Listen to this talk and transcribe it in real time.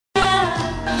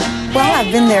Well,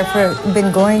 I've been there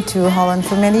been going to Holland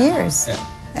for many years. Yeah.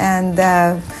 And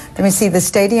let me see, the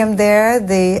stadium there,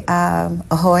 the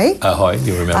Ahoy. Ahoy,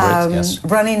 you remember it, yes.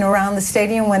 Running around the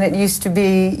stadium when it used to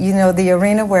be, you know, the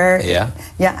arena where... Yeah.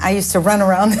 Yeah, I used to run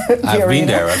around the arena. I've been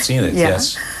there, I've seen it, yeah.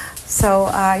 yes. So,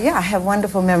 yeah, I have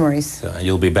wonderful memories. So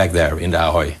you'll be back there in the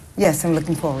Ahoy. Yes, I'm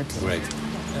looking forward to it.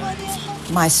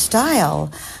 Great. My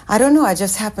style, I don't know, I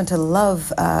just happen to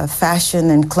love fashion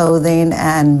and clothing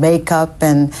and makeup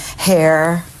and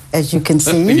hair, as you can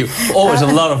see. You always a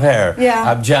lot of hair.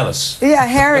 Yeah. I'm jealous. Yeah,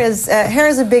 hair is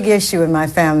a big issue in my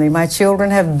family. My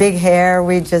children have big hair.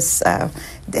 We just,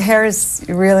 hair is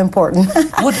real important.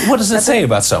 What does it say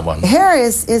about someone? Hair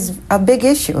is a big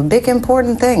issue, a big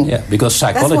important thing. Yeah, because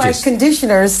psychologists... That's why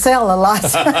conditioners sell a lot.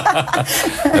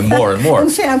 And more and more. And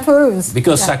shampoos.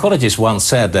 Because psychologists once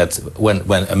said that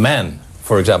when a man,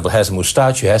 for example, has a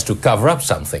moustache, he has to cover up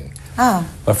something. Ah.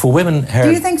 But for women, hair...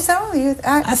 Do you think so?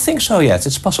 I think so, yes,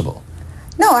 it's possible.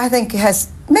 No, I think it has,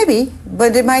 maybe,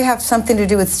 but it might have something to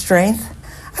do with strength.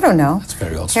 I don't know. That's a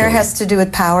very odd Hair story. has to do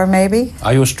with power, maybe.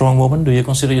 Are you a strong woman? Do you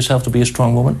consider yourself to be a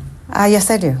strong woman? Yes,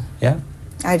 I do. Yeah?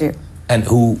 I do. And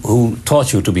who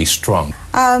taught you to be strong?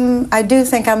 I do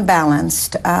think I'm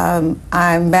balanced.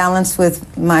 I'm balanced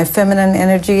with my feminine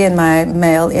energy and my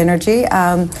male energy.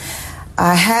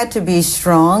 I had to be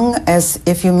strong, as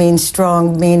if you mean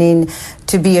strong, meaning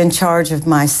to be in charge of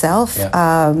myself.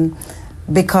 Yeah.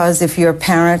 Because if you're a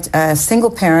parent, a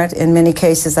single parent, in many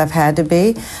cases I've had to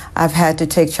be. I've had to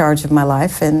take charge of my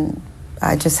life, and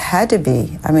I just had to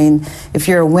be. I mean, if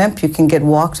you're a wimp, you can get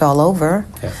walked all over.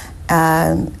 Yeah.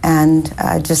 And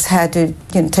I just had to,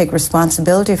 you know, take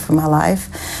responsibility for my life.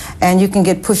 And you can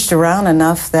get pushed around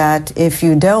enough that if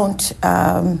you don't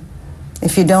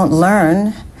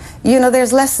learn, you know,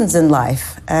 there's lessons in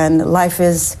life, and life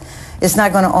it's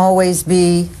not going to always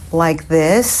be like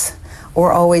this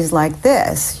or always like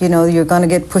this. You know, you're going to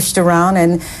get pushed around,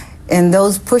 and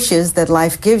those pushes that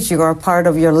life gives you are part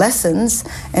of your lessons,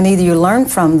 and either you learn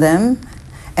from them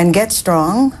and get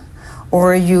strong,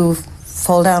 or you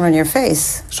fall down on your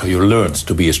face. So you learned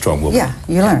to be a strong woman. Yeah,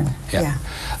 you learn. Yeah. Yeah.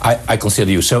 I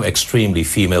consider you so extremely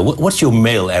female. What's your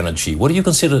male energy? What do you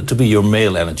consider to be your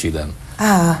male energy then?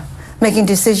 Making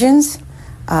decisions,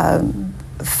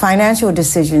 financial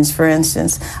decisions, for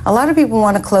instance. A lot of people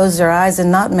want to close their eyes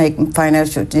and not make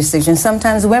financial decisions.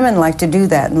 Sometimes women like to do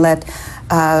that and let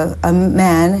a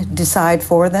man decide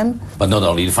for them. But not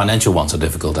only the financial ones are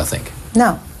difficult, I think.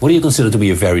 No. What do you consider to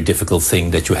be a very difficult thing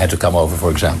that you had to come over,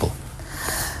 for example?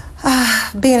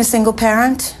 Being a single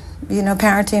parent, you know,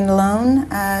 parenting alone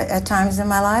at times in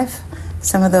my life.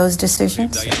 Some of those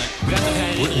decisions.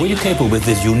 Were you capable with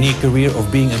this unique career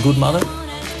of being a good mother?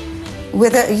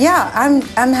 Yeah,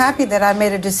 I'm happy that I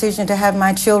made a decision to have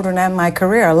my children and my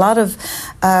career. A lot of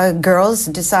girls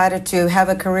decided to have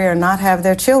a career and not have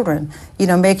their children. You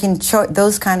know, making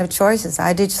those kind of choices.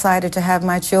 I decided to have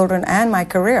my children and my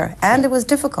career, and it was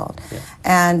difficult. Yeah.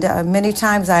 And many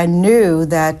times I knew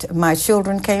that my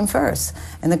children came first,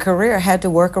 and the career had to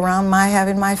work around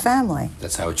having my family.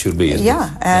 That's how it should be, isn't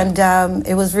it? And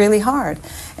it was really hard.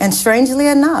 And strangely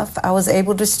enough, I was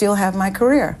able to still have my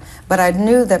career, but I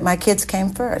knew that my kids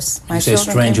came first. You say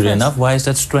strangely enough? Why is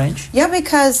that strange? Yeah,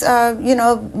 because you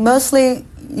know, mostly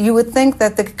you would think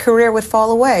that the career would fall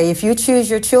away. If you choose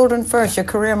your children first, your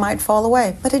career might fall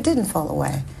away, but it didn't fall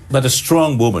away. But a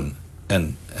strong woman,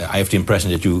 and I have the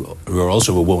impression that you are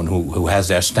also a woman who has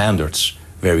their standards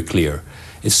very clear,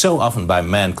 is so often by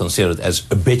men considered as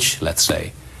a bitch, let's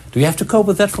say. Do you have to cope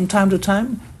with that from time to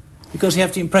time? Because you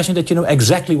have the impression that you know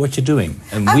exactly what you're doing.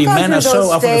 And we men are so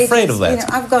often afraid of that. You know,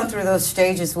 I've gone through those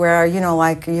stages where, you know,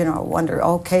 like, you know, wonder,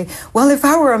 okay, well, if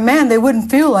I were a man, they wouldn't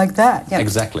feel like that. You know,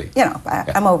 exactly. You know,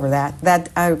 I'm over that.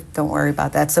 I don't worry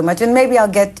about that so much. And maybe I'll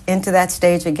get into that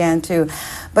stage again, too.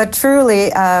 But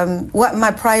truly, what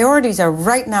my priorities are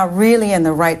right now really in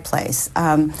the right place.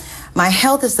 My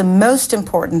health is the most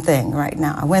important thing right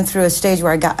now. I went through a stage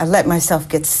where I let myself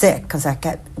get sick because I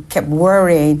kept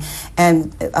worrying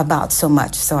about so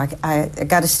much. So I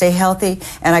got to stay healthy,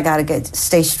 and I got to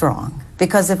stay strong.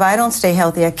 Because if I don't stay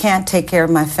healthy, I can't take care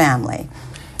of my family.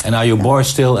 And are your boys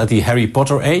still at the Harry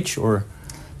Potter age, or?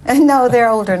 No, they're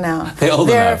older now. They're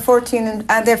older now. 14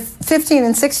 and they're 15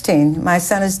 and 16. My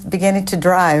son is beginning to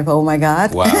drive. Oh my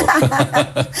God! Wow.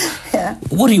 Yeah.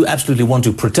 What do you absolutely want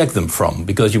to protect them from?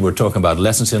 Because you were talking about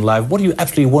lessons in life. What do you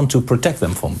absolutely want to protect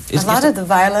them from? A lot of the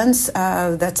violence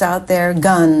that's out there,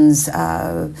 guns.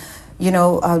 You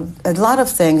know, a lot of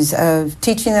things.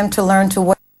 Teaching them to learn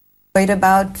to.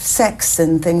 about sex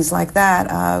and things like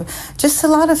that. Just a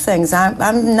lot of things.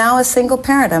 I'm now a single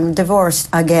parent. I'm divorced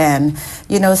again.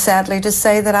 You know, sadly to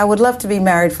say that I would love to be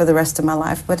married for the rest of my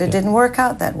life, but it didn't work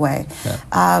out that way.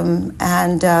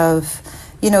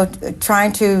 You know,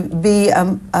 trying to be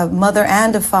a mother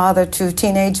and a father to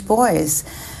teenage boys.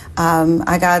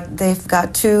 They've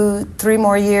got 2-3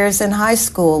 more years in high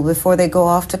school before they go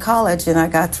off to college, and I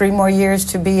got 3 more years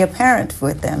to be a parent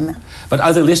with them. But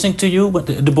are they listening to you,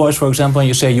 the boys, for example, when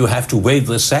you say you have to wait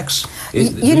the sex? Do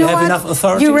you have enough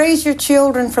authority? You raise your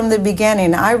children from the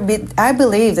beginning. I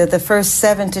believe that the first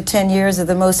 7 to 10 years are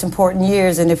the most important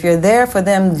years, and if you're there for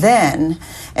them then,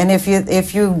 and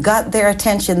if you got their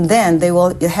attention then, they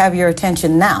will have your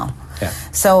attention now. Yeah.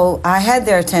 So I had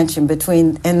their attention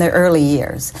in the early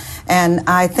years. And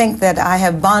I think that I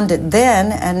have bonded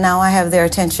then, and now I have their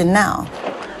attention now.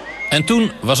 En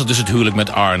toen was het dus het huwelijk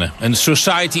met Arne. Een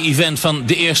society-event van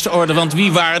de eerste orde, want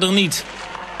wie waren er niet?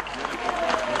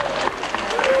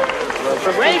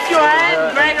 Wave your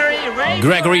hand, Gregory.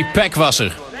 Gregory Peck was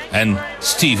er. En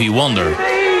Stevie Wonder.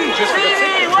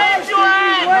 Stevie, wave your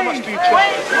hand.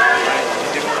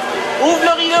 Ouvre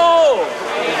le rideau.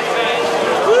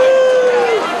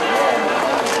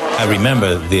 I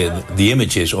remember the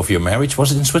images of your marriage.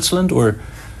 Was it in Switzerland or?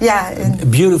 Yeah.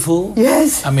 Beautiful.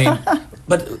 Yes. I mean,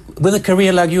 but with a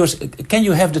career like yours, can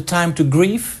you have the time to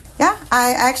grieve? Yeah,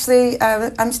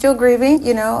 I'm still grieving.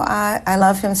 You know, I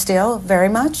love him still very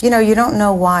much. You know, you don't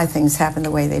know why things happen the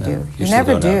way they do. You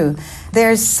never do.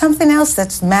 There's something else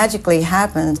that's magically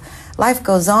happened. Life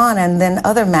goes on, and then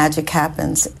other magic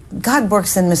happens. God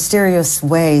works in mysterious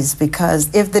ways, because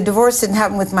if the divorce didn't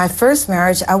happen with my first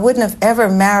marriage, I wouldn't have ever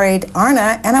married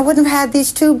Arne, and I wouldn't have had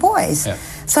these 2 boys. Yeah.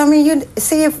 So I mean, you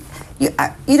see, if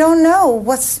you don't know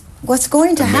what's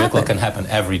going to happen. A miracle can happen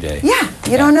every day. Yeah,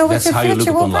 you don't know what your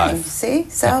future will bring. See,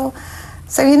 so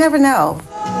you never know.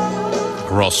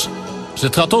 Ross. Ze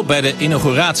trad op bij de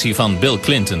inauguratie van Bill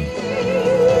Clinton.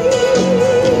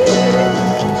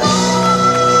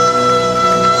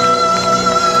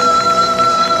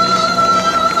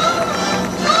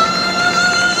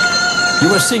 You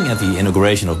were singing at the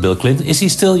inauguration of Bill Clinton. Is he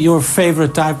still your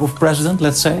favorite type of president,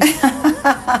 let's say?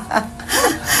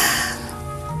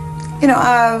 You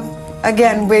know,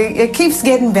 again, it keeps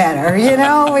getting better, you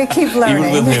know, we keep learning.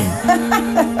 Even with him.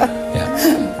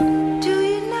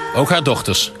 Yeah. Ook haar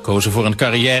dochters kozen voor een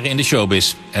carrière in de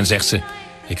showbiz. En zegt ze,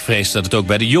 ik vrees dat het ook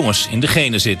bij de jongens in de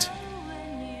genen zit.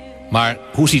 Maar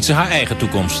hoe ziet ze haar eigen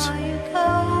toekomst?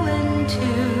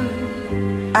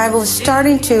 I was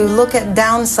starting to look at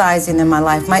downsizing in my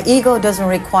life. My ego doesn't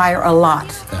require a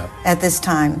lot at this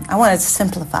time. I wanted to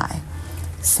simplify,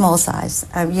 small size.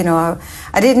 You know,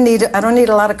 I don't need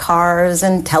a lot of cars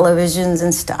and televisions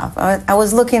and stuff. I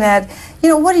was looking at, you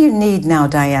know, what do you need now,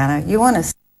 Diana? You want to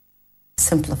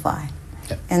simplify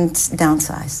and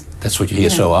downsize. That's what you hear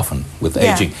so often with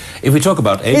aging. If we talk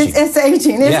about aging... It's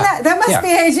aging, isn't it? That must be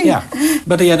aging. Yeah.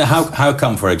 But Diana, how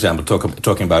come, for example,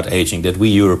 talking about aging, that we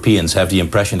Europeans have the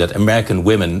impression that American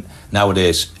women,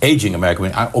 nowadays, aging American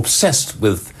women, are obsessed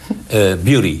with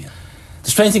beauty? The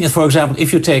strange thing is, for example,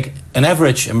 if you take an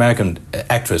average American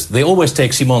actress, they always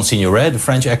take Simone Signoret, the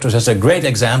French actress, as a great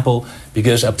example,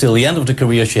 because up till the end of the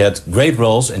career she had great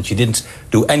roles and she didn't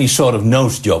do any sort of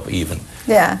nose job even.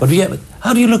 Yeah. But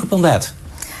how do you look upon that?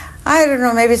 I don't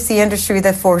know, maybe it's the industry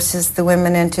that forces the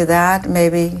women into that,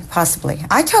 maybe, possibly.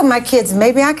 I told my kids,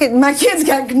 my kids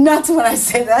got nuts when I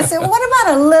say that. I said, what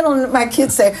about my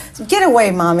kids say, get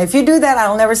away, Mom. If you do that,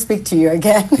 I'll never speak to you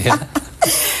again. Yeah.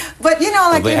 But, you know,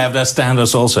 like... Well, they have their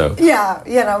standards also. Yeah,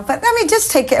 you know, but, I mean,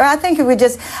 just take care. I think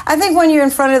when you're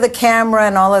in front of the camera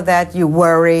and all of that, you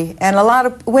worry. And a lot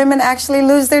of women actually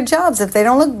lose their jobs if they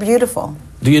don't look beautiful.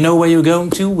 Do you know where you're going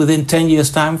to within 10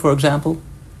 years' time, for example?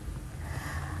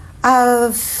 Well,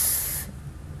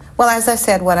 as I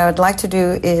said, what I would like to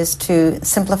do is to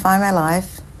simplify my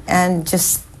life and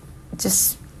just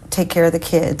take care of the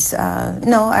kids.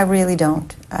 No, I really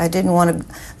don't. I didn't want to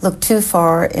look too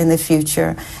far in the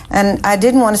future. And I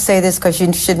didn't want to say this because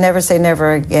you should never say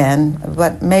never again,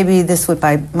 but maybe this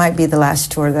might be the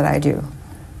last tour that I do.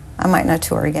 I might not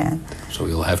tour again. So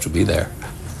you'll have to be there.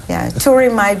 Yeah,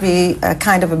 touring might be a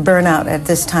kind of a burnout at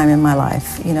this time in my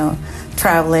life, you know,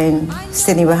 traveling,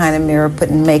 sitting behind a mirror,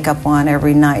 putting makeup on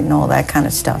every night and all that kind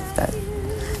of stuff.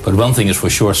 But one thing is for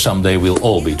sure, someday we'll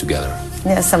all be together.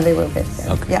 Yeah, someday we'll be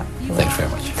together. Okay. Yeah. Thanks very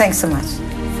much. Thanks so much.